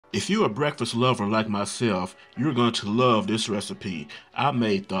If you're a breakfast lover like myself, you're going to love this recipe. I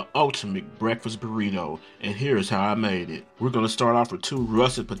made the ultimate breakfast burrito, and here's how I made it. We're going to start off with 2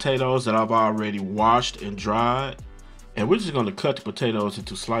 russet potatoes that I've already washed and dried. And we're just going to cut the potatoes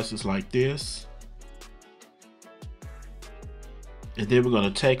into slices like this. And then we're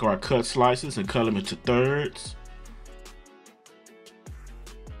going to take our cut slices and cut them into thirds.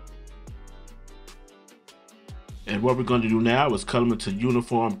 And what we're going to do now is cut them into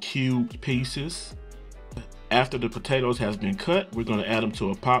uniform cube pieces. After the potatoes has been cut, we're going to add them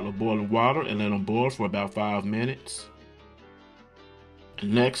to a pot of boiling water and let them boil for about 5 minutes.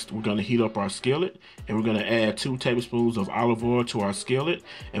 And next, we're going to heat up our skillet, and we're going to add 2 tablespoons of olive oil to our skillet,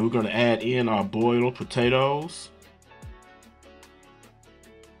 and we're going to add in our boiled potatoes.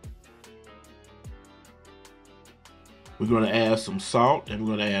 We're going to add some salt, and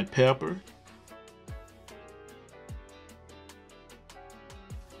we're going to add pepper.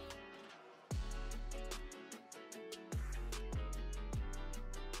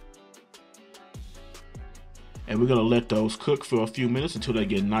 And we're going to let those cook for a few minutes until they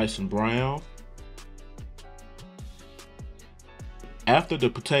get nice and brown. After the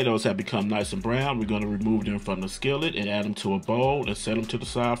potatoes have become nice and brown, we're going to remove them from the skillet and add them to a bowl and set them to the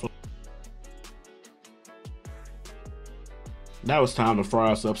side. Now it's time to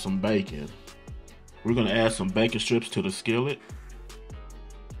fry us up some bacon. We're going to add some bacon strips to the skillet.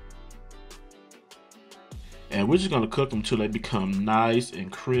 And we're just going to cook them until they become nice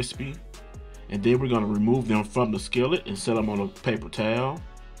and crispy. And then we're going to remove them from the skillet and set them on a paper towel.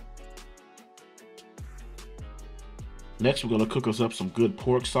 Next, we're going to cook us up some good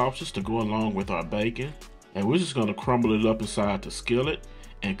pork sausages to go along with our bacon. And we're just going to crumble it up inside the skillet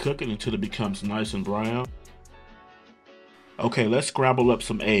and cook it until it becomes nice and brown. Okay, let's scramble up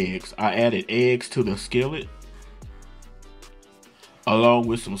some eggs. I added eggs to the skillet, along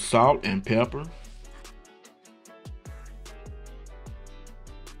with some salt and pepper.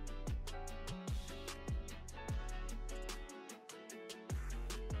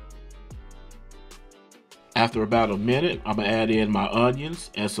 After about a minute, I'm going to add in my onions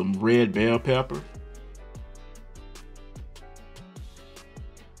and some red bell pepper.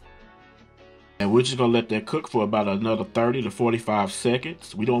 And we're just going to let that cook for about another 30 to 45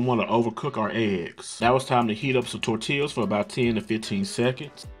 seconds. We don't want to overcook our eggs. Now it's time to heat up some tortillas for about 10 to 15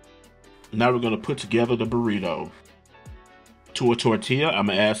 seconds. Now we're going to put together the burrito. To a tortilla, I'm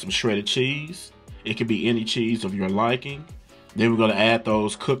going to add some shredded cheese. It can be any cheese of your liking. Then we're going to add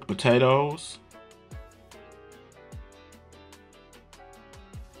those cooked potatoes.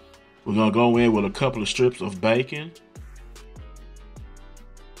 We're going to go in with a couple of strips of bacon.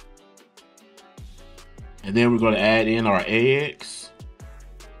 And then we're going to add in our eggs.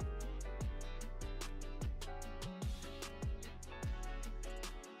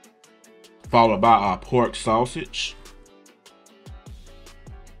 Followed by our pork sausage.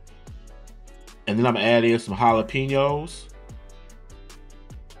 And then I'm going to add in some jalapeños.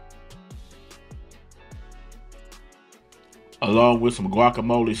 Along with some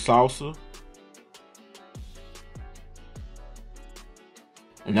guacamole salsa.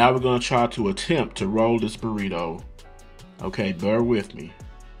 And now we're going to try to attempt to roll this burrito. Okay, bear with me.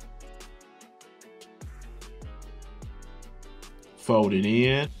 Fold it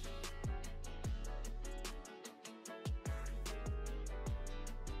in.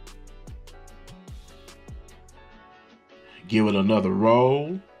 Give it another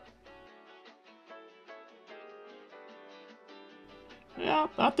roll. Yeah,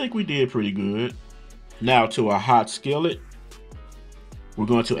 I think we did pretty good. Now to a hot skillet, we're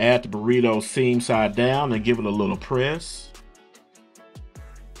going to add the burrito seam side down and give it a little press.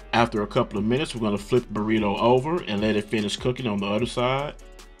 After a couple of minutes, we're going to flip the burrito over and let it finish cooking on the other side.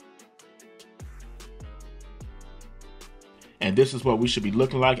 And this is what we should be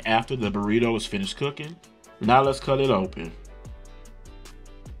looking like after the burrito is finished cooking. Now let's cut it open.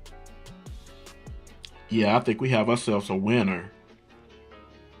 Yeah, I think we have ourselves a winner.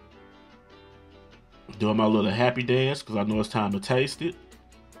 Doing my little happy dance because I know it's time to taste it.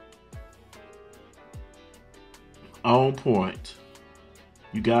 On point.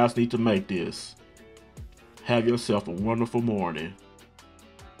 You guys need to make this. Have yourself a wonderful morning.